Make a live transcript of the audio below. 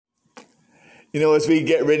As we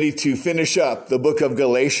get ready to finish up the book of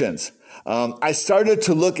Galatians, I started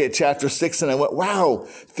to look at chapter 6 and I went, wow,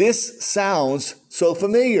 this sounds so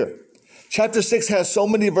familiar. Chapter 6 has so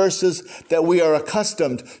many verses that we are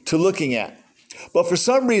accustomed to looking at. But for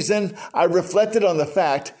some reason, I reflected on the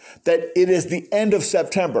fact that it is the end of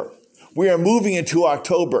September. We are moving into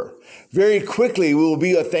October. Very quickly, we will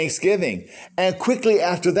be at Thanksgiving. And quickly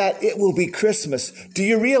after that, it will be Christmas. Do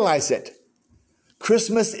you realize it?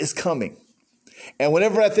 Christmas is coming. And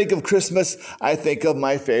whenever I think of Christmas, I think of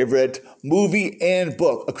my favorite movie and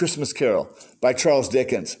book, A Christmas Carol by Charles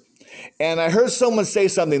Dickens. And I heard someone say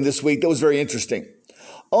something this week that was very interesting.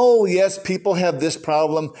 Oh, yes, people have this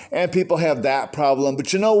problem and people have that problem.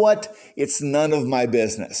 But you know what? It's none of my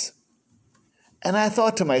business. And I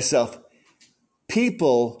thought to myself,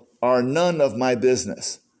 people are none of my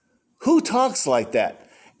business. Who talks like that?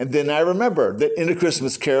 And then I remember that in A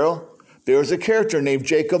Christmas Carol, there was a character named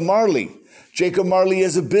Jacob Marley. Jacob Marley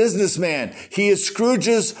is a businessman. He is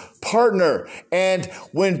Scrooge's partner. And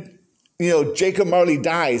when, Jacob Marley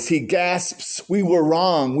dies, he gasps, "We were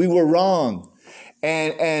wrong. We were wrong."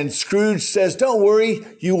 And Scrooge says, "Don't worry.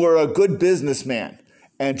 You were a good businessman."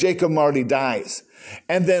 And Jacob Marley dies.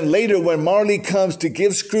 And then later when Marley comes to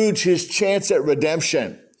give Scrooge his chance at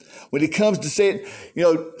redemption, when he comes to say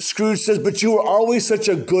it, Scrooge says, "But you were always such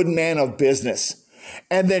a good man of business."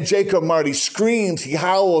 And then Jacob Marley screams, he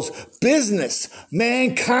howls, "Business,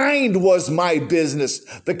 mankind was my business.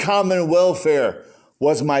 The common welfare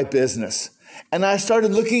was my business." And I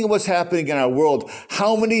started looking at what's happening in our world.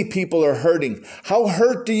 How many people are hurting? How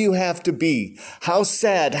hurt do you have to be? How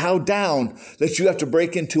sad, how down that you have to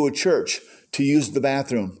break into a church to use the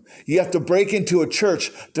bathroom? You have to break into a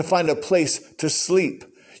church to find a place to sleep.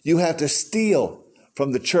 You have to steal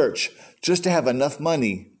from the church just to have enough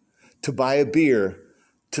money to buy a beer,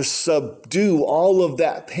 to subdue all of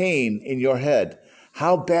that pain in your head.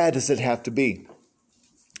 How bad does it have to be?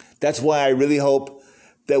 That's why I really hope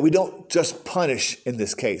that we don't just punish in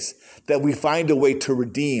this case, that we find a way to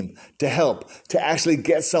redeem, to help, to actually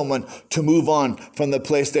get someone to move on from the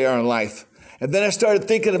place they are in life. And then I started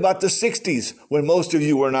thinking about the 60s when most of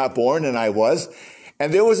you were not born and I was.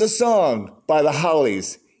 And there was a song by the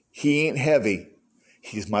Hollies, "He Ain't Heavy,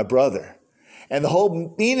 He's My Brother." And the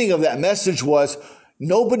whole meaning of that message was,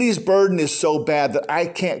 nobody's burden is so bad that I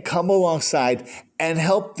can't come alongside and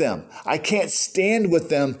help them. I can't stand with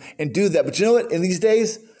them and do that. But you know what? In these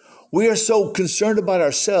days, we are so concerned about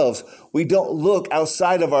ourselves, we don't look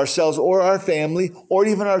outside of ourselves or our family or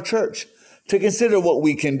even our church to consider what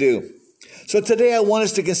we can do. So today I want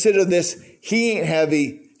us to consider this, "He ain't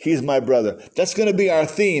heavy, he's my brother." That's going to be our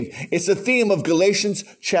theme. It's the theme of Galatians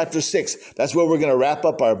chapter 6. That's where we're going to wrap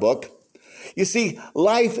up our book. You see,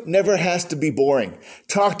 life never has to be boring.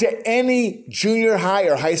 Talk to any junior high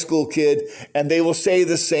or high school kid, and they will say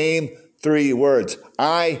the same 3 words.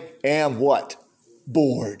 I am what?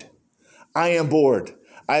 Bored. I am bored.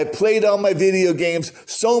 I played all my video games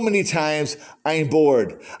so many times, I am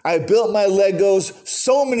bored. I built my Legos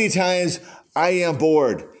so many times, I am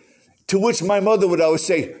bored. To which my mother would always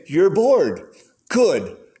say, "You're bored."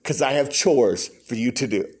 Good, because I have chores for you to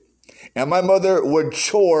do. And my mother would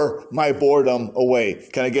chore my boredom away.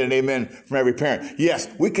 Can I get an amen from every parent? Yes,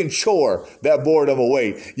 we can chore that boredom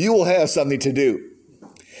away. You will have something to do.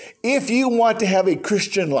 If you want to have a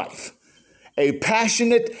Christian life, a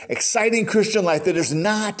passionate, exciting Christian life that is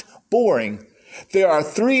not boring, there are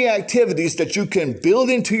 3 activities that you can build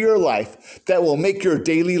into your life that will make your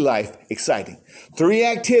daily life exciting. 3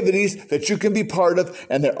 activities that you can be part of,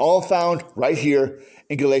 and they're all found right here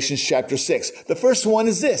in Galatians chapter 6. The first one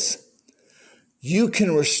is this. You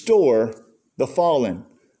can restore the fallen.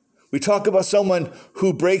 We talk about someone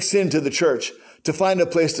who breaks into the church to find a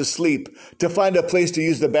place to sleep, to find a place to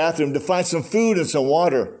use the bathroom, to find some food and some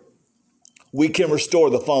water. We can restore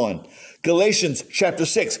the fallen. Galatians chapter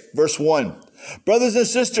 6, verse 1. Brothers and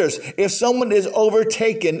sisters, if someone is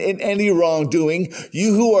overtaken in any wrongdoing,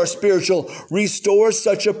 you who are spiritual, restore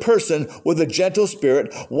such a person with a gentle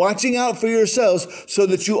spirit, watching out for yourselves so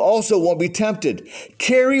that you also won't be tempted.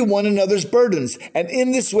 Carry one another's burdens, and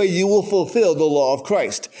in this way you will fulfill the law of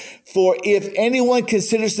Christ. For if anyone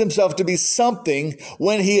considers himself to be something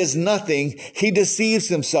when he is nothing, he deceives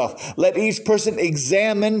himself. Let each person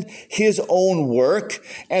examine his own work,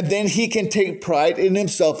 and then he can take pride in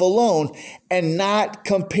himself alone and not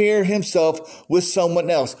compare himself with someone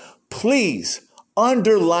else. Please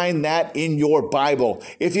underline that in your Bible.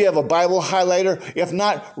 If you have a Bible highlighter, if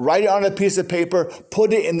not, write it on a piece of paper,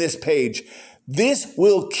 put it in this page. This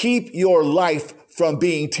will keep your life from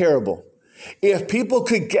being terrible. If people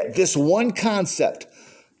could get this one concept,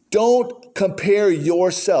 don't compare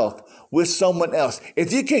yourself with someone else.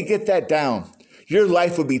 If you can get that down, your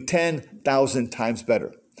life will be 10,000 times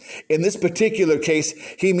better. In this particular case,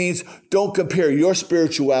 he means don't compare your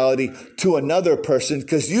spirituality to another person,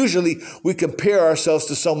 because usually we compare ourselves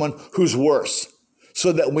to someone who's worse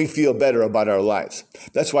so that we feel better about our lives.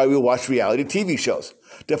 That's why we watch reality TV shows,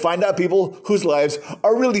 to find out people whose lives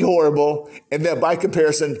are really horrible, and that by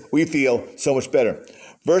comparison, we feel so much better.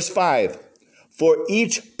 Verse 5, for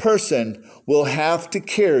each person will have to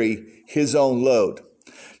carry his own load.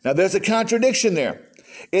 Now there's a contradiction there.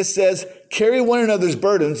 It says, carry one another's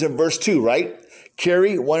burdens in verse 2, right?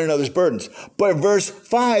 Carry one another's burdens. But verse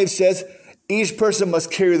 5 says, each person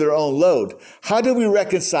must carry their own load. How do we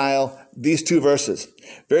reconcile these two verses?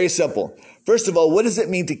 Very simple. First of all, what does it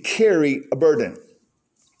mean to carry a burden?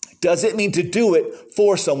 Does it mean to do it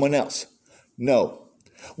for someone else? No.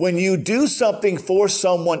 When you do something for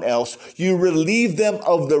someone else, you relieve them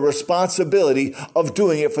of the responsibility of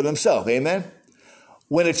doing it for themselves. Amen?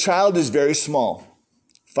 When a child is very small,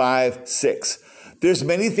 5, 6, there's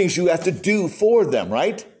many things you have to do for them,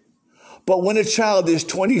 right? But when a child is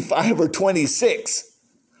 25 or 26,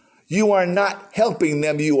 you are not helping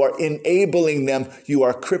them. You are enabling them. You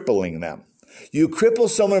are crippling them. You cripple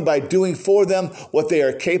someone by doing for them what they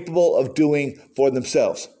are capable of doing for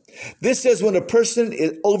themselves. This says when a person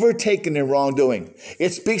is overtaken in wrongdoing,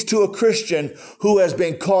 it speaks to a Christian who has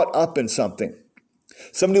been caught up in something.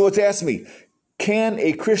 Somebody once asked me, can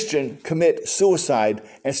a Christian commit suicide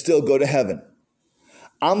and still go to heaven?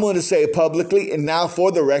 I'm going to say publicly, and now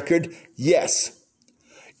for the record, yes.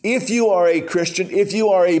 If you are a Christian, if you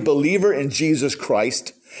are a believer in Jesus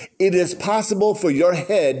Christ, it is possible for your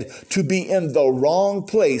head to be in the wrong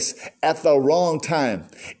place at the wrong time.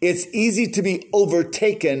 It's easy to be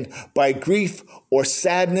overtaken by grief or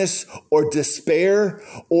sadness or despair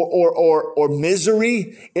or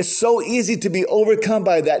misery. It's so easy to be overcome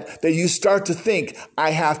by that you start to think,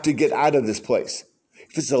 I have to get out of this place.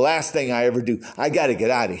 If it's the last thing I ever do, I got to get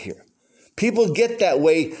out of here. People get that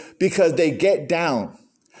way because they get down.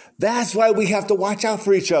 That's why we have to watch out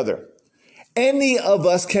for each other. Any of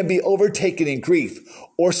us can be overtaken in grief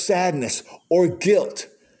or sadness or guilt.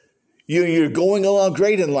 You're going along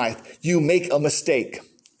great in life. You make a mistake.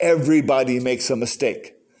 Everybody makes a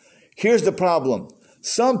mistake. Here's the problem.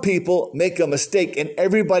 Some people make a mistake and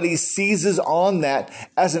everybody seizes on that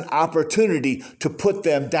as an opportunity to put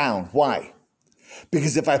them down. Why?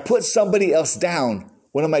 Because if I put somebody else down,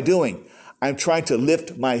 what am I doing? I'm trying to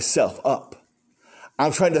lift myself up.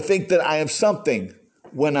 I'm trying to think that I am something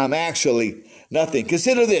when I'm actually nothing.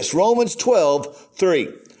 Consider this, Romans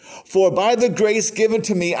 12:3. For by the grace given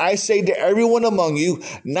to me, I say to everyone among you,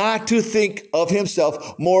 not to think of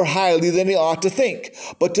himself more highly than he ought to think,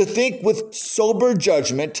 but to think with sober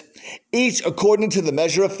judgment, each according to the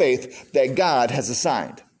measure of faith that God has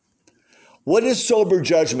assigned. What is sober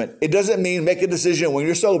judgment? It doesn't mean make a decision when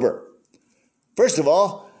you're sober. First of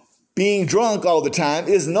all, being drunk all the time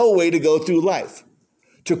is no way to go through life.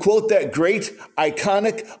 To quote that great,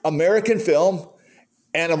 iconic American film,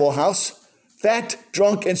 Animal House, fat,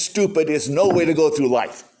 drunk, and stupid is no way to go through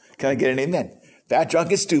life. Can I get an amen? Fat, drunk,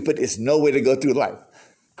 and stupid is no way to go through life.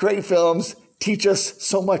 Great films teach us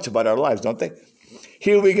so much about our lives, don't they?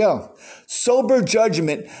 Here we go. Sober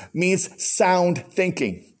judgment means sound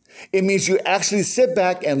thinking. It means you actually sit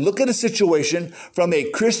back and look at a situation from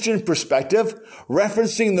a Christian perspective,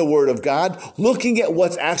 referencing the Word of God, looking at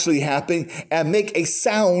what's actually happening, and make a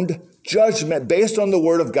sound judgment based on the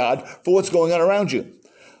Word of God for what's going on around you.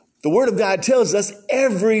 The Word of God tells us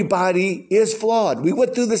everybody is flawed. We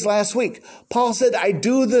went through this last week. Paul said, I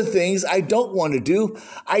do the things I don't want to do.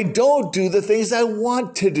 I don't do the things I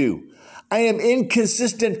want to do. I am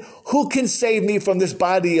inconsistent. Who can save me from this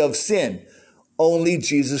body of sin? Only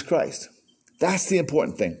Jesus Christ. That's the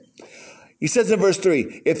important thing. He says in verse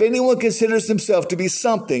 3, if anyone considers himself to be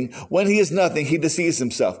something when he is nothing, he deceives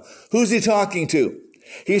himself. Who's he talking to?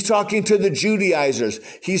 He's talking to the Judaizers.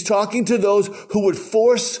 He's talking to those who would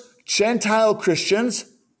force Gentile Christians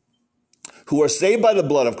who are saved by the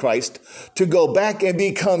blood of Christ to go back and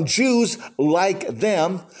become Jews like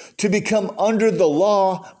them, to become under the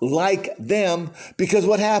law like them. Because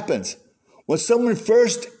what happens? When someone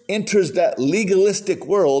first enters that legalistic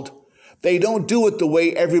world, they don't do it the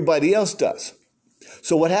way everybody else does.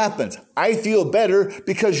 So what happens? I feel better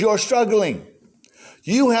because you're struggling.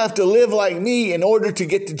 You have to live like me in order to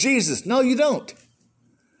get to Jesus. No, you don't.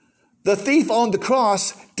 The thief on the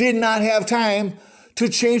cross did not have time to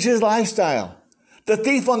change his lifestyle. The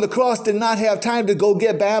thief on the cross did not have time to go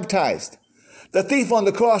get baptized. The thief on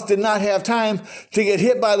the cross did not have time to get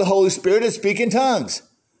hit by the Holy Spirit and speak in tongues.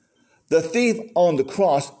 The thief on the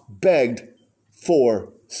cross begged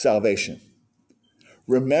for salvation.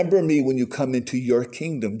 Remember me when you come into your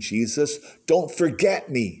kingdom, Jesus. Don't forget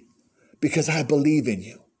me because I believe in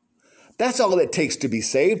you. That's all it takes to be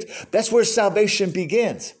saved. That's where salvation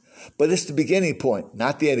begins. But it's the beginning point,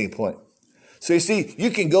 not the ending point. So you see,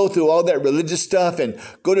 you can go through all that religious stuff and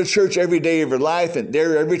go to church every day of your life and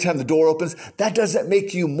there every time the door opens. That doesn't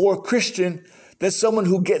make you more Christian than someone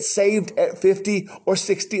who gets saved at 50 or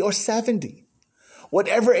 60 or 70.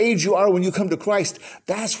 Whatever age you are when you come to Christ,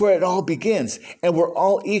 that's where it all begins. And we're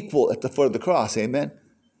all equal at the foot of the cross. Amen.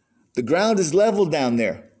 The ground is level down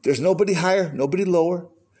there. There's nobody higher, nobody lower.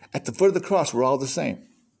 At the foot of the cross, we're all the same.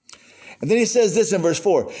 And then he says this in verse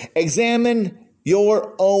 4, examine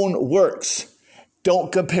your own works.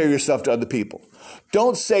 Don't compare yourself to other people.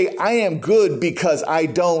 Don't say, I am good because I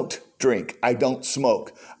don't drink, I don't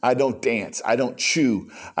smoke, I don't dance, I don't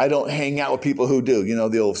chew, I don't hang out with people who do, you know,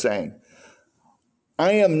 the old saying.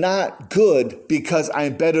 I am not good because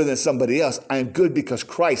I'm better than somebody else. I am good because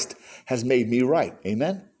Christ has made me right.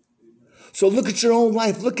 Amen? So look at your own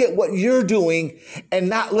life. Look at what you're doing and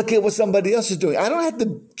not look at what somebody else is doing. I don't have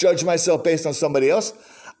to judge myself based on somebody else.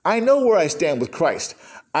 I know where I stand with Christ.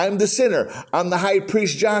 I'm the sinner. I'm the high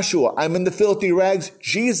priest Joshua. I'm in the filthy rags.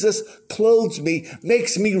 Jesus clothes me,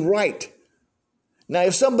 makes me right. Now,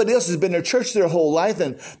 if somebody else has been to church their whole life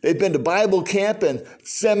and they've been to Bible camp and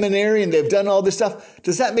seminary and they've done all this stuff,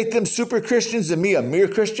 does that make them super Christians and me a mere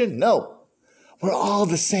Christian? No. We're all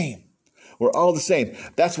the same. We're all the same.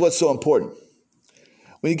 That's what's so important.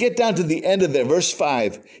 When you get down to the end of it, verse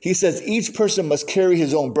 5, he says, each person must carry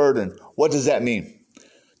his own burden. What does that mean?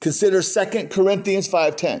 Consider 2 Corinthians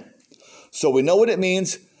 5:10. So we know what it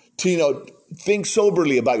means to, think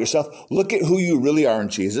soberly about yourself. Look at who you really are in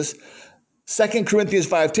Jesus. 2 Corinthians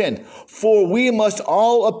 5:10. For we must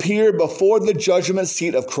all appear before the judgment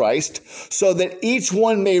seat of Christ, so that each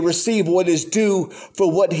one may receive what is due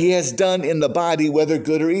for what he has done in the body, whether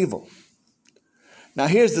good or evil. Now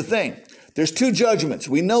here's the thing. There's two judgments.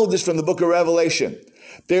 We know this from the book of Revelation.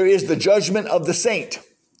 There is the judgment of the saint,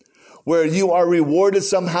 where you are rewarded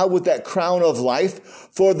somehow with that crown of life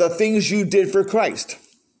for the things you did for Christ.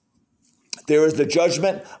 There is the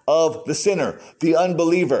judgment of the sinner, the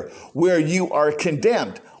unbeliever, where you are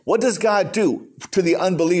condemned. What does God do to the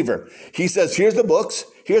unbeliever? He says, here's the books.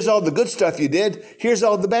 Here's all the good stuff you did. Here's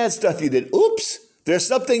all the bad stuff you did. Oops, there's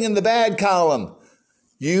something in the bad column.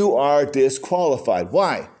 You are disqualified.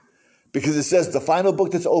 Why? Because it says the final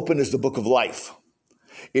book that's open is the book of life.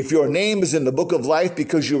 If your name is in the book of life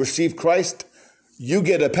because you received Christ, you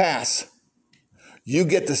get a pass. You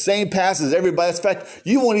get the same pass as everybody else. In fact,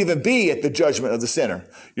 you won't even be at the judgment of the sinner.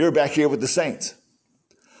 You're back here with the saints.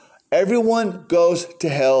 Everyone goes to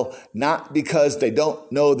hell not because they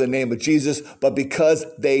don't know the name of Jesus, but because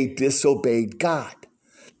they disobeyed God.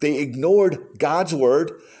 They ignored God's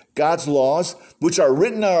word, God's laws, which are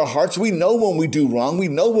written in our hearts. We know when we do wrong. We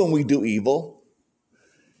know when we do evil.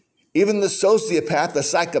 Even the sociopath, the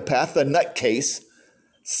psychopath, the nutcase,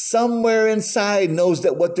 somewhere inside knows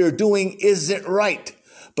that what they're doing isn't right,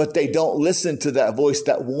 but they don't listen to that voice,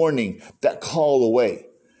 that warning, that call away.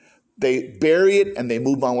 They bury it and they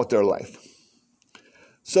move on with their life.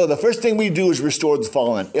 So the first thing we do is restore the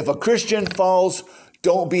fallen. If a Christian falls,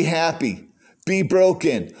 don't be happy. Be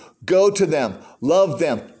broken. Go to them. Love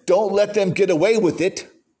them. Don't let them get away with it.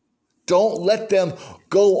 Don't let them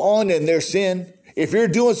go on in their sin. If you're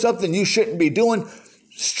doing something you shouldn't be doing,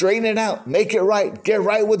 straighten it out. Make it right. Get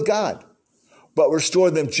right with God. But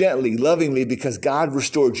restore them gently, lovingly, because God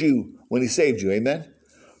restored you when he saved you. Amen?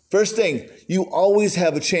 First thing, you always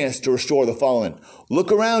have a chance to restore the fallen.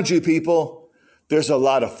 Look around you, people. There's a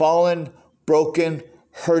lot of fallen, broken,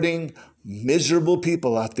 hurting, miserable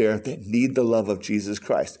people out there that need the love of Jesus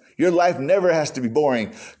Christ. Your life never has to be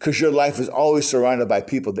boring because your life is always surrounded by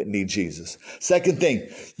people that need Jesus. Second thing,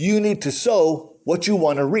 you need to sow what you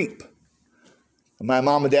want to reap. My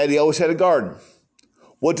mom and daddy always had a garden.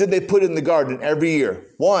 What did they put in the garden every year?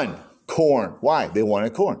 1, corn. Why? They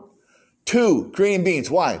wanted corn. 2, green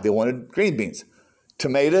beans. Why? They wanted green beans.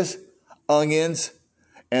 Tomatoes, onions,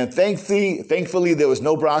 and thankfully there was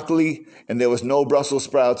no broccoli and there was no Brussels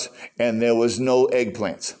sprouts and there was no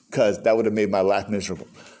eggplants because that would have made my life miserable.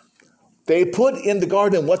 They put in the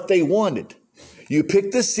garden what they wanted. You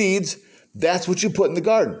pick the seeds, that's what you put in the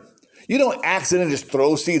garden. You don't accidentally just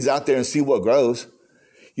throw seeds out there and see what grows.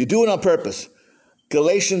 You do it on purpose.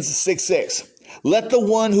 Galatians 6:6. Let the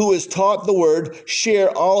one who is taught the word share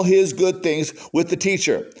all his good things with the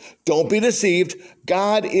teacher. Don't be deceived.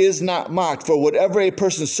 God is not mocked. For whatever a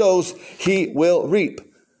person sows, he will reap.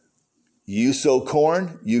 You sow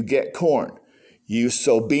corn, you get corn. You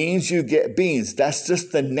sow beans, you get beans. That's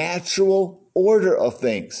just the natural order of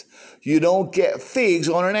things. You don't get figs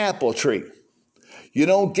on an apple tree. You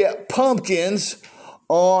don't get pumpkins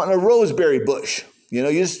on a roseberry bush. You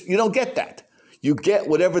don't get that. You get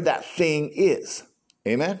whatever that thing is.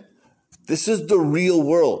 Amen? This is the real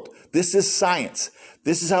world. This is science.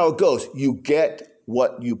 This is how it goes. You get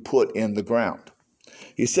what you put in the ground.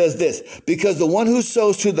 He says this, because the one who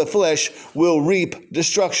sows to the flesh will reap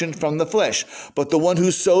destruction from the flesh, but the one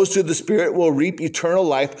who sows to the Spirit will reap eternal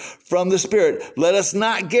life from the Spirit. Let us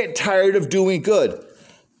not get tired of doing good.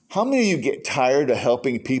 How many of you get tired of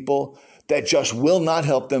helping people that just will not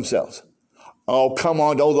help themselves? Oh, come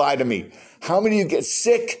on, don't lie to me. How many of you get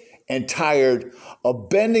sick and tired of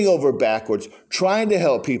bending over backwards, trying to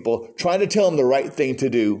help people, trying to tell them the right thing to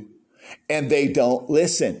do, and they don't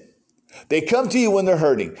listen? They come to you when they're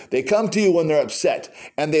hurting. They come to you when they're upset,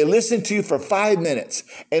 and they listen to you for 5 minutes.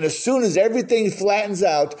 And as soon as everything flattens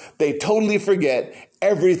out, they totally forget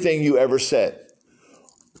everything you ever said.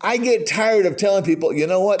 I get tired of telling people, you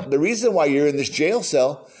know what? The reason why you're in this jail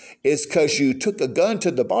cell is because you took a gun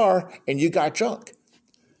to the bar and you got drunk.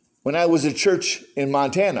 When I was at church in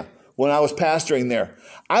Montana, when I was pastoring there,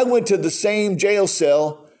 I went to the same jail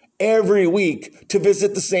cell every week to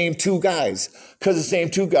visit the same 2 guys, because the same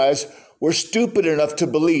 2 guys were stupid enough to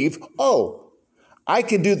believe, oh, I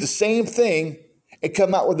can do the same thing and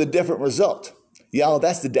come out with a different result. Y'all,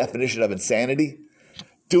 that's the definition of insanity.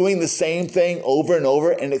 Doing the same thing over and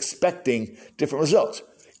over and expecting different results.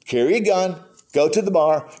 Carry a gun, go to the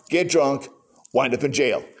bar, get drunk, wind up in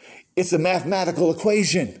jail. It's a mathematical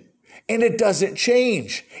equation, and it doesn't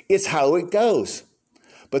change. It's how it goes.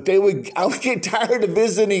 But I would get tired of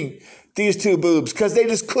visiting these 2 boobs because they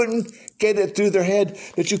just couldn't get it through their head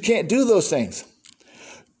that you can't do those things.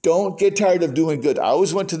 Don't get tired of doing good. I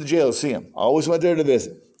always went to the jail to see them. I always went there to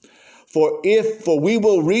visit. For we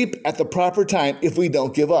will reap at the proper time if we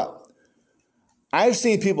don't give up. I've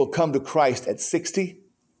seen people come to Christ at 60,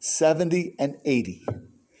 70, and 80.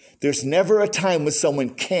 There's never a time when someone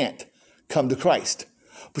can't come to Christ,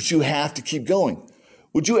 but you have to keep going.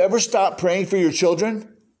 Would you ever stop praying for your children?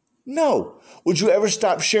 No. Would you ever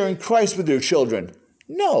stop sharing Christ with your children?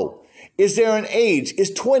 No. Is there an age?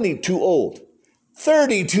 Is 20 too old?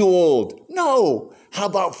 30 too old? No. How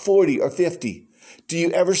about 40 or 50? Do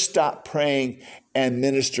you ever stop praying and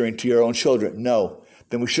ministering to your own children? No.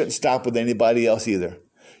 Then we shouldn't stop with anybody else either.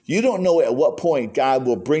 You don't know at what point God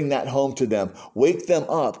will bring that home to them, wake them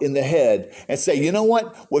up in the head and say, you know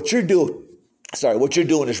what? What you're doing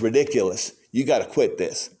is ridiculous. You got to quit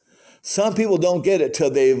this. Some people don't get it till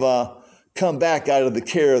they've come back out of the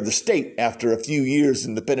care of the state after a few years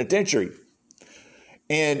in the penitentiary.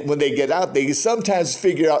 And when they get out, they sometimes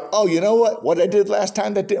figure out, oh, you know what? What I did last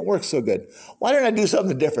time, that didn't work so good. Why didn't I do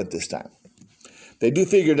something different this time? They do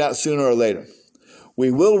figure it out sooner or later.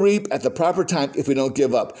 We will reap at the proper time if we don't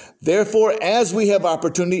give up. Therefore, as we have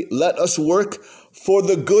opportunity, let us work for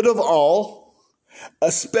the good of all,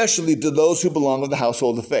 especially to those who belong to the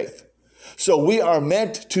household of faith. So we are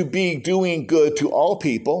meant to be doing good to all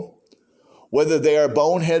people, whether they are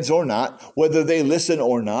boneheads or not, whether they listen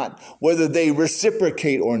or not, whether they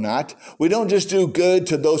reciprocate or not. We don't just do good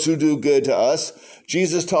to those who do good to us.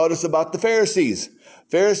 Jesus taught us about the Pharisees.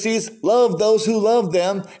 Pharisees love those who love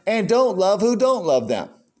them and don't love who don't love them.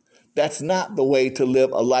 That's not the way to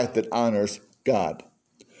live a life that honors God.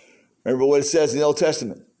 Remember what it says in the Old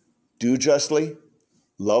Testament. Do justly,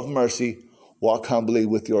 love mercy, walk humbly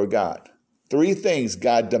with your God. 3 things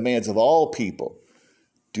God demands of all people.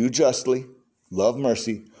 Do justly, love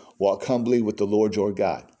mercy, walk humbly with the Lord your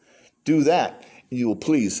God. Do that, and you will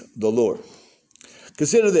please the Lord.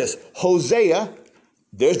 Consider this. Hosea,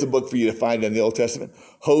 there's the book for you to find in the Old Testament.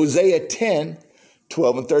 Hosea 10,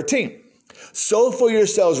 12, and 13. Sow for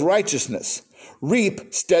yourselves righteousness.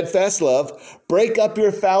 Reap steadfast love. Break up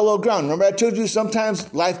your fallow ground. Remember I told you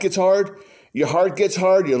sometimes life gets hard. Your heart gets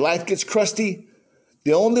hard. Your life gets crusty.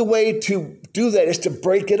 The only way to do that is to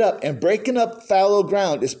break it up. And breaking up fallow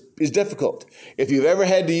ground is difficult. If you've ever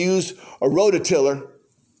had to use a rototiller,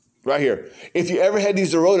 right here. If you ever had to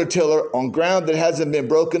use a rototiller on ground that hasn't been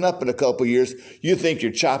broken up in a couple years, you think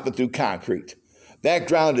you're chopping through concrete. That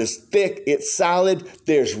ground is thick. It's solid.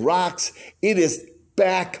 There's rocks. It is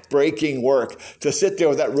back-breaking work to sit there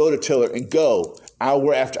with that rototiller and go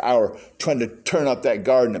hour after hour trying to turn up that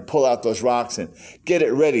garden and pull out those rocks and get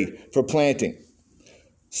it ready for planting.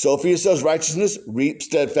 Sow for yourselves righteousness, reap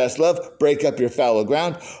steadfast love, break up your fallow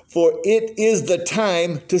ground, for it is the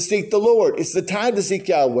time to seek the Lord. It's the time to seek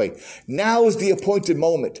Yahweh. Now is the appointed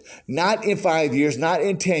moment. Not in 5 years, not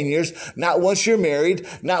in 10 years, not once you're married,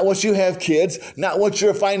 not once you have kids, not once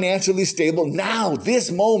you're financially stable. Now, this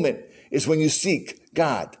moment is when you seek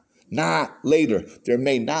God. not later. There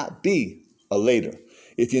may not be a later,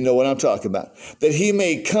 if you know what I'm talking about. That he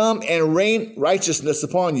may come and rain righteousness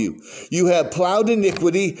upon you. You have plowed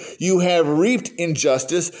iniquity. You have reaped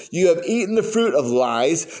injustice. You have eaten the fruit of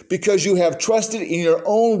lies, because you have trusted in your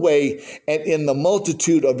own way and in the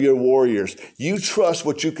multitude of your warriors. You trust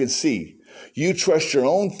what you can see. You trust your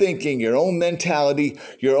own thinking, your own mentality,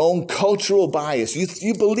 your own cultural bias.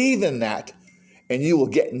 You believe in that, and you will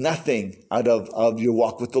get nothing out of your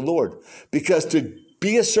walk with the Lord. Because to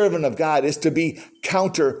be a servant of God is to be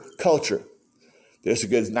counterculture. There's a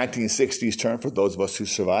good 1960s term for those of us who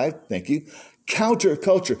survived. Thank you.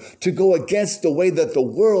 Counterculture, to go against the way that the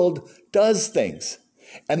world does things.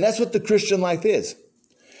 And that's what the Christian life is.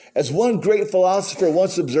 As one great philosopher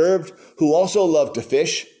once observed, who also loved to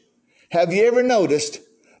fish, have you ever noticed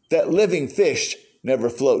that living fish never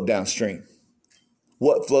float downstream?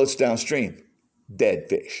 What floats downstream? Dead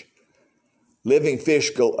fish. Living fish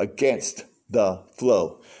go against the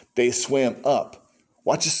flow. They swim up.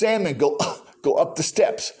 Watch a salmon go up the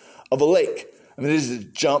steps of a lake. I mean, this is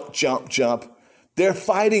jump, jump, jump. They're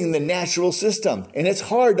fighting the natural system, and it's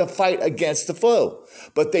hard to fight against the flow.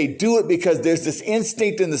 But they do it because there's this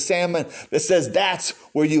instinct in the salmon that says that's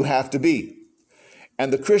where you have to be.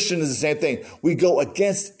 And the Christian is the same thing. We go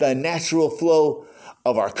against the natural flow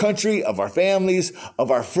of our country, of our families, of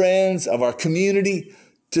our friends, of our community,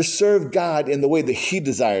 to serve God in the way that he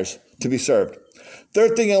desires to be served.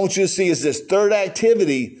 Third thing I want you to see is this third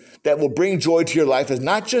activity that will bring joy to your life is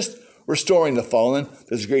not just restoring the fallen.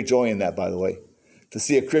 There's great joy in that, by the way, to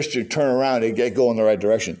see a Christian turn around and go in the right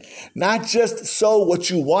direction. Not just sow what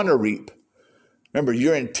you want to reap. Remember,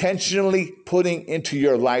 you're intentionally putting into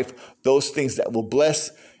your life those things that will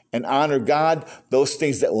bless and honor God, those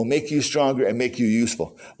things that will make you stronger and make you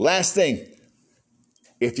useful. Last thing,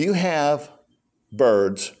 if you have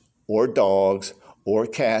birds or dogs or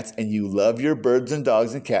cats and you love your birds and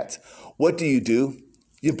dogs and cats, what do?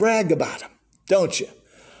 You brag about them, don't you?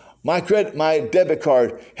 My debit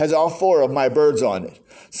card has all 4 of my birds on it.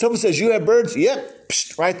 Someone says, you have birds? Yep,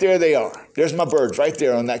 psst, right there they are. There's my birds right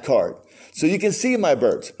there on that card. So you can see my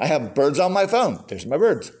birds. I have birds on my phone. There's my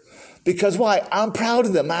birds. Because why? I'm proud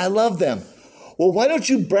of them. I love them. Well, why don't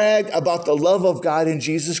you brag about the love of God in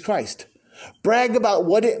Jesus Christ? Brag about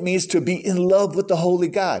what it means to be in love with the Holy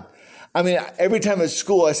God. I mean, every time at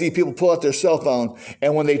school, I see people pull out their cell phone,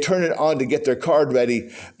 and when they turn it on to get their card ready,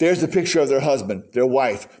 there's a picture of their husband, their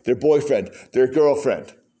wife, their boyfriend, their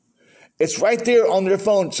girlfriend. It's right there on their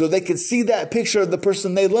phone so they can see that picture of the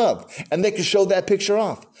person they love, and they can show that picture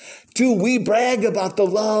off. Do we brag about the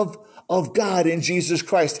love of God in Jesus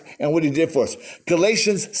Christ and what he did for us?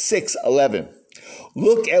 Galatians 6:11.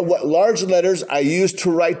 Look at what large letters I used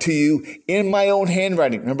to write to you in my own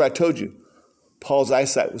handwriting. Remember, I told you, Paul's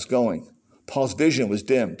eyesight was going. Paul's vision was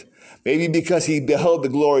dimmed. Maybe because he beheld the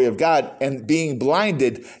glory of God, and being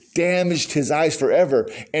blinded damaged his eyes forever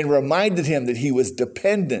and reminded him that he was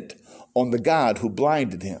dependent on the God who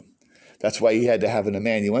blinded him. That's why he had to have an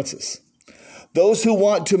amanuensis. Those who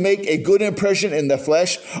want to make a good impression in the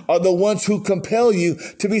flesh are the ones who compel you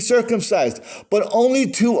to be circumcised, but only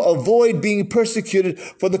to avoid being persecuted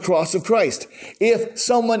for the cross of Christ. If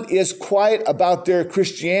someone is quiet about their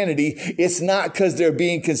Christianity, it's not because they're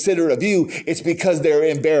being considerate of you, it's because they're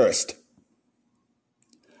embarrassed.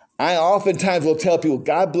 I oftentimes will tell people,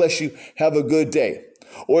 God bless you, have a good day.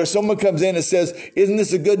 Or if someone comes in and says, isn't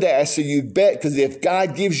this a good day? I say, you bet, because if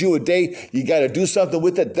God gives you a day, you got to do something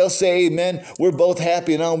with it. They'll say amen. We're both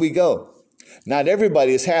happy and on we go. Not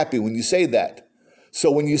everybody is happy when you say that.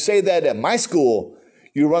 So when you say that at my school,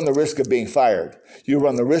 you run the risk of being fired. You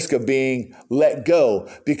run the risk of being let go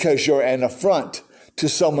because you're an affront to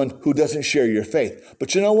someone who doesn't share your faith.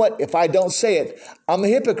 But you know what? If I don't say it, I'm a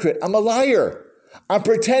hypocrite. I'm a liar. I'm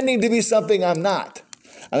pretending to be something I'm not.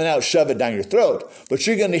 I'm going to shove it down your throat, but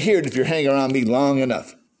you're going to hear it if you're hanging around me long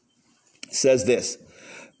enough. It says this,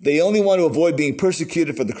 they only want to avoid being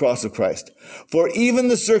persecuted for the cross of Christ. For even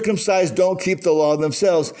the circumcised don't keep the law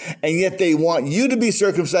themselves, and yet they want you to be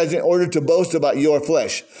circumcised in order to boast about your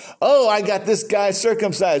flesh. Oh, I got this guy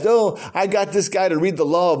circumcised. Oh, I got this guy to read the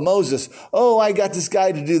law of Moses. Oh, I got this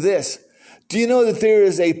guy to do this. Do you know that there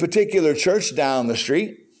is a particular church down the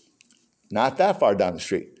street? Not that far down the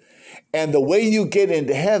street. And the way you get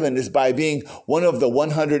into heaven is by being one of the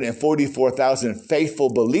 144,000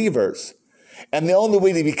 faithful believers. And the only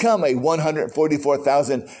way to become a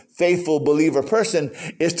 144,000 faithful believer person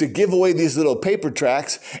is to give away these little paper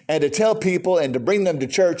tracts and to tell people and to bring them to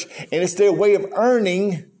church. And it's their way of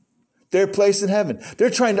earning their place in heaven. They're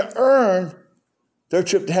trying to earn their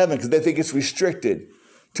trip to heaven because they think it's restricted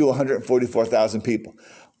to 144,000 people.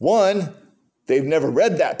 One, They've never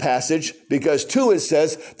read that passage because 2, it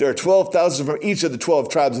says there are 12,000 from each of the 12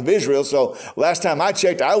 tribes of Israel. So last time I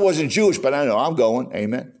checked, I wasn't Jewish, but I know I'm going.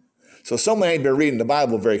 Amen. So someone ain't been reading the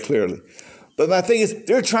Bible very clearly. But my thing is,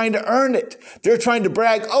 they're trying to earn it. They're trying to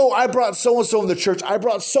brag. Oh, I brought so-and-so in the church. I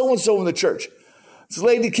brought so-and-so in the church. This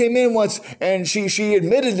lady came in once and she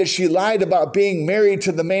admitted that she lied about being married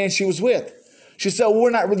to the man she was with. She said, well,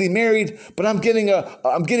 we're not really married, but I'm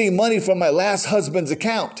getting money from my last husband's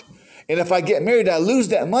account. And if I get married, I lose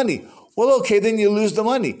that money. Well, okay, then you lose the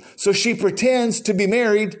money. So she pretends to be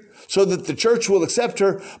married so that the church will accept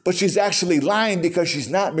her, but she's actually lying because she's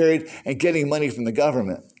not married and getting money from the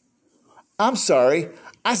government. I'm sorry.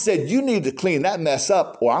 I said, you need to clean that mess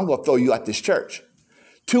up or I'm going to throw you out this church.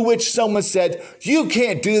 To which someone said, you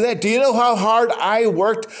can't do that. Do you know how hard I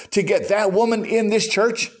worked to get that woman in this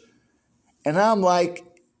church? And I'm like,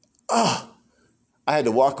 I had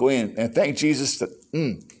to walk away and thank Jesus.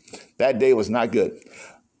 That day was not good.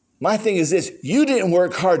 My thing is this, you didn't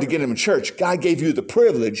work hard to get them in church. God gave you the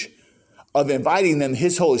privilege of inviting them.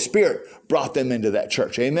 His Holy Spirit brought them into that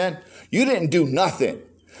church. Amen. You didn't do nothing.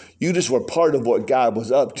 You just were part of what God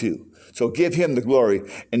was up to. So give him the glory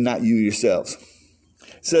and not you yourselves.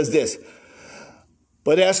 It says this,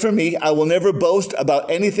 but as for me, I will never boast about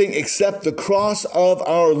anything except the cross of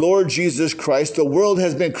our Lord Jesus Christ. The world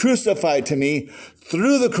has been crucified to me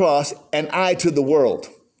through the cross and I to the world.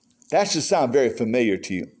 That should sound very familiar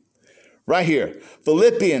to you. Right here,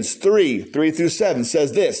 Philippians 3:3-7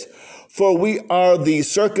 says this, for we are the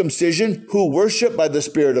circumcision who worship by the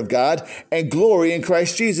Spirit of God and glory in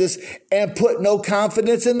Christ Jesus and put no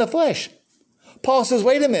confidence in the flesh. Paul says,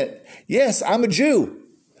 wait a minute. Yes, I'm a Jew.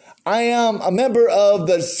 I am a member of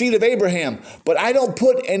the seed of Abraham, but I don't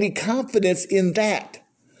put any confidence in that.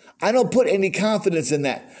 I don't put any confidence in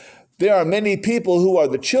that. There are many people who are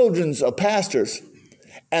the children of pastors,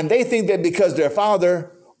 and they think that because their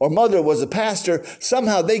father or mother was a pastor,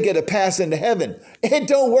 somehow they get a pass into heaven. It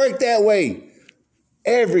don't work that way.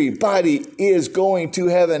 Everybody is going to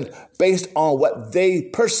heaven based on what they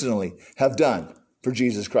personally have done for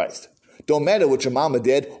Jesus Christ. Don't matter what your mama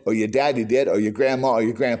did or your daddy did or your grandma or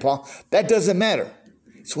your grandpa. That doesn't matter.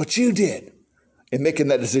 It's what you did in making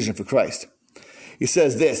that decision for Christ. He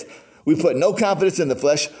says this, we put no confidence in the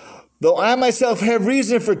flesh, though I myself have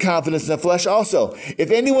reason for confidence in the flesh also. If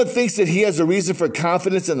anyone thinks that he has a reason for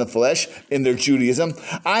confidence in the flesh, in their Judaism,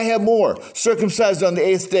 I have more. Circumcised on the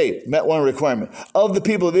 8th day, met one requirement. Of the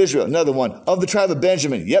people of Israel, another one. Of the tribe of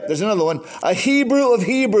Benjamin, yep, there's another one. A Hebrew of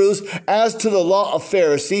Hebrews, as to the law of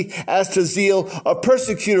Pharisee, as to zeal, a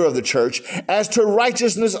persecutor of the church, as to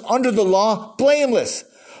righteousness under the law, blameless.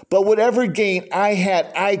 But whatever gain I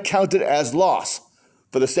had, I counted as loss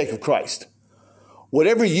for the sake of Christ.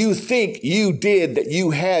 Whatever you think you did that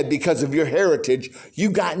you had because of your heritage, you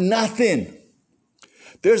got nothing.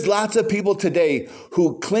 There's lots of people today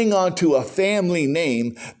who cling on to a family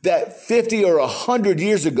name that 50 or 100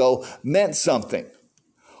 years ago meant something.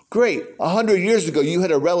 Great. 100 years ago, you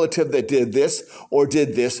had a relative that did this or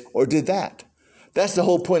did that. That's the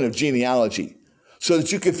whole point of genealogy, so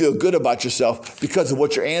that you can feel good about yourself because of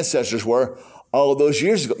what your ancestors were all of those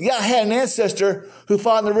years ago. Yeah, I had an ancestor who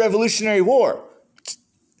fought in the Revolutionary War.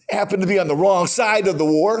 Happened to be on the wrong side of the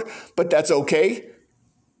war, but that's okay.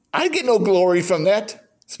 I get no glory from that,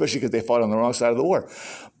 especially because they fought on the wrong side of the war.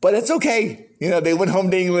 But it's okay. You know, they went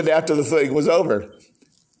home to England after the thing was over.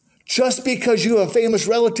 Just because you have a famous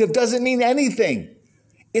relative doesn't mean anything.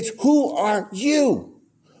 It's who are you?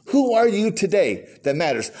 Who are you today that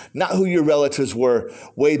matters, not who your relatives were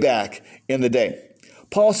way back in the day.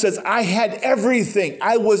 Paul says, I had everything.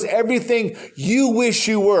 I was everything you wish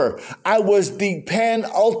you were. I was the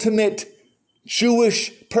penultimate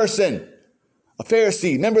Jewish person, a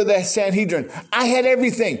Pharisee, member of the Sanhedrin. I had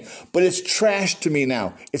everything, but it's trash to me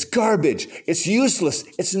now. It's garbage. It's useless.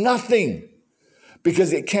 It's nothing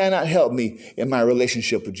because it cannot help me in my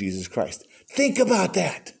relationship with Jesus Christ. Think about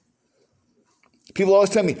that. People always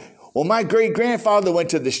tell me, well, my great-grandfather went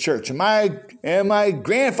to this church, and my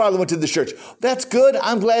grandfather went to this church. That's good.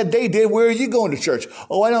 I'm glad they did. Where are you going to church?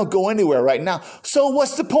 Oh, I don't go anywhere right now. So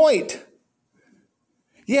what's the point?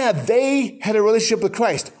 Yeah, they had a relationship with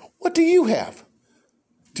Christ. What do you have?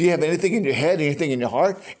 Do you have anything in your head, anything in your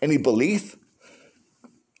heart, any belief?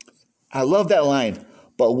 I love that line.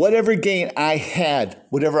 But whatever gain I had,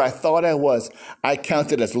 whatever I thought I was, I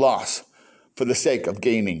counted as loss for the sake of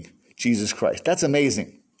gaining Jesus Christ. That's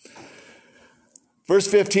amazing. Verse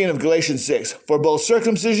 15 of Galatians 6, for both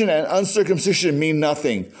circumcision and uncircumcision mean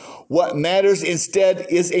nothing. What matters instead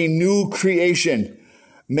is a new creation.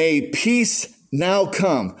 May peace Now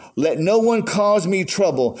come, let no one cause me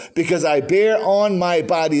trouble, because I bear on my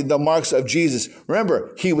body the marks of Jesus.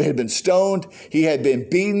 Remember, he had been stoned, he had been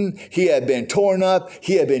beaten, he had been torn up,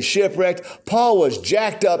 he had been shipwrecked. Paul was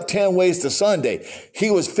jacked up 10 ways to Sunday. He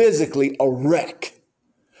was physically a wreck.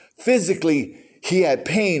 Physically, he had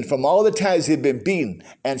pain from all the times he had been beaten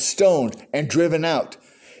and stoned and driven out.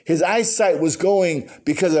 His eyesight was going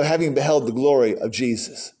because of having beheld the glory of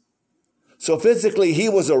Jesus. So physically, he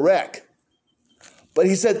was a wreck. But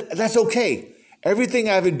he said, that's okay. Everything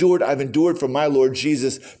I've endured for my Lord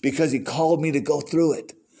Jesus because he called me to go through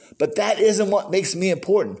it. But that isn't what makes me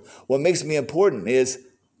important. What makes me important is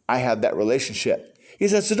I have that relationship. He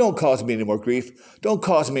said, so don't cause me any more grief. Don't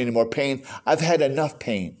cause me any more pain. I've had enough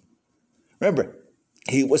pain. Remember,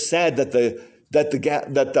 he was sad that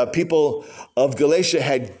the people of Galatia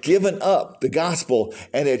had given up the gospel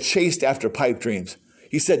and had chased after pipe dreams.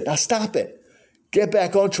 He said, now stop it. Get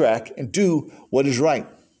back on track and do what is right.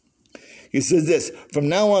 He says this, from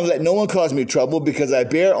now on, let no one cause me trouble, because I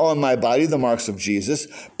bear on my body the marks of Jesus.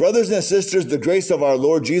 Brothers and sisters, the grace of our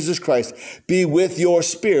Lord Jesus Christ be with your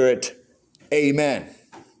spirit. Amen.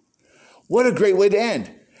 What a great way to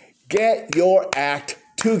end. Get your act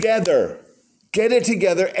together. Get it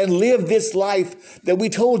together and live this life that we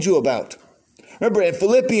told you about. Remember in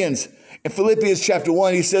Philippians chapter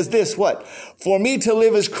 1, he says this, what? For me to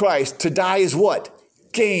live is Christ, to die is what?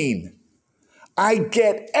 Gain. I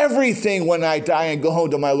get everything when I die and go home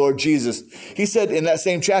to my Lord Jesus. He said in that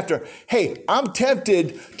same chapter, hey, I'm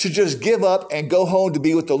tempted to just give up and go home to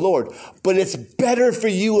be with the Lord. But it's better for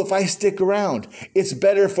you if I stick around. It's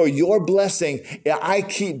better for your blessing if I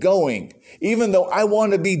keep going. Even though I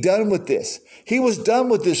want to be done with this. He was done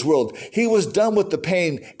with this world. He was done with the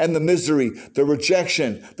pain and the misery, the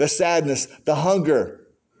rejection, the sadness, the hunger,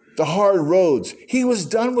 the hard roads. He was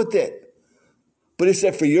done with it. But he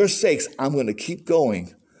said, for your sakes, I'm going to keep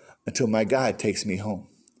going until my God takes me home.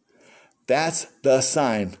 That's the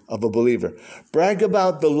sign of a believer. Brag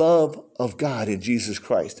about the love of God in Jesus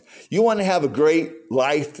Christ. You want to have a great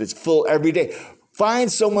life that's full every day.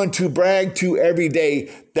 Find someone to brag to every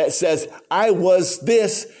day that says, I was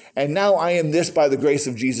this, and now I am this by the grace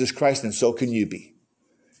of Jesus Christ, and so can you be.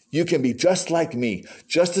 You can be just like me,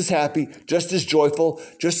 just as happy, just as joyful,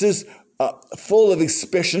 just as full of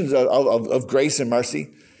expressions of grace and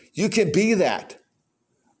mercy. You can be that,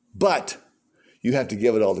 but you have to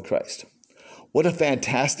give it all to Christ. What a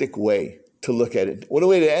fantastic way to look at it. What a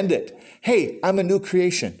way to end it. Hey, I'm a new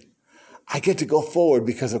creation. I get to go forward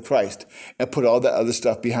because of Christ and put all that other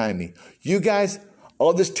stuff behind me. You guys,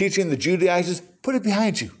 all this teaching, the Judaizers, put it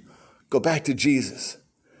behind you. Go back to Jesus.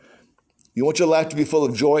 You want your life to be full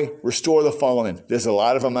of joy? Restore the following. There's a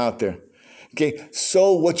lot of them out there. Okay,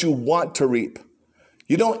 sow what you want to reap.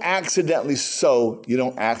 You don't accidentally sow, you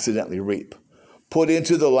don't accidentally reap. Put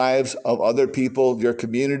into the lives of other people, your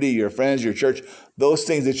community, your friends, your church, those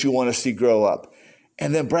things that you want to see grow up.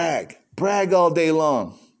 And then brag. Brag all day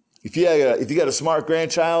long. If you got a smart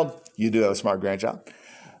grandchild, you do have a smart grandchild,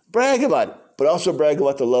 brag about it. But also brag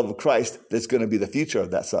about the love of Christ that's going to be the future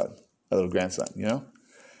of that son, that little grandson, you know?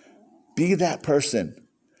 Be that person.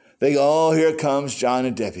 They go, oh, here comes John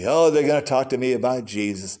and Debbie. Oh, they're going to talk to me about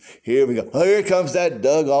Jesus. Here we go. Oh, here comes that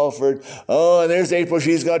Doug Alford. Oh, and there's April.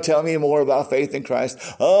 She's going to tell me more about faith in Christ.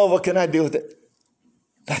 Oh, what can I do with it?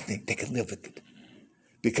 Nothing. They can live with it.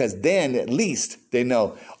 Because then at least they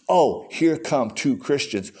know, oh, here come two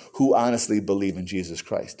Christians who honestly believe in Jesus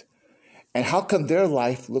Christ. And how come their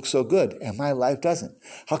life looks so good and my life doesn't?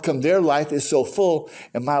 How come their life is so full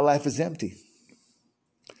and my life is empty?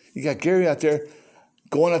 You got Gary out there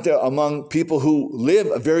going out there among people who live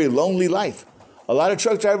a very lonely life. A lot of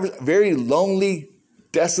truck drivers, very lonely,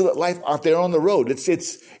 desolate life out there on the road.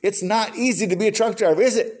 It's not easy to be a truck driver,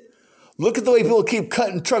 is it? Look at the way people keep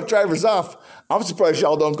cutting truck drivers off. I'm surprised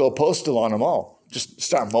y'all don't go postal on them all. Just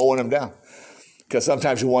start mowing them down. Because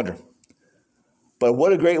sometimes you wonder. But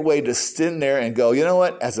what a great way to stand there and go, you know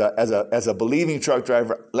what? As a believing truck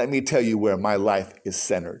driver, let me tell you where my life is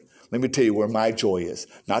centered. Let me tell you where my joy is.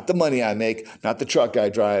 Not the money I make, not the truck I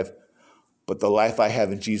drive, but the life I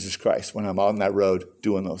have in Jesus Christ when I'm on that road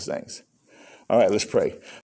doing those things. All right, let's pray.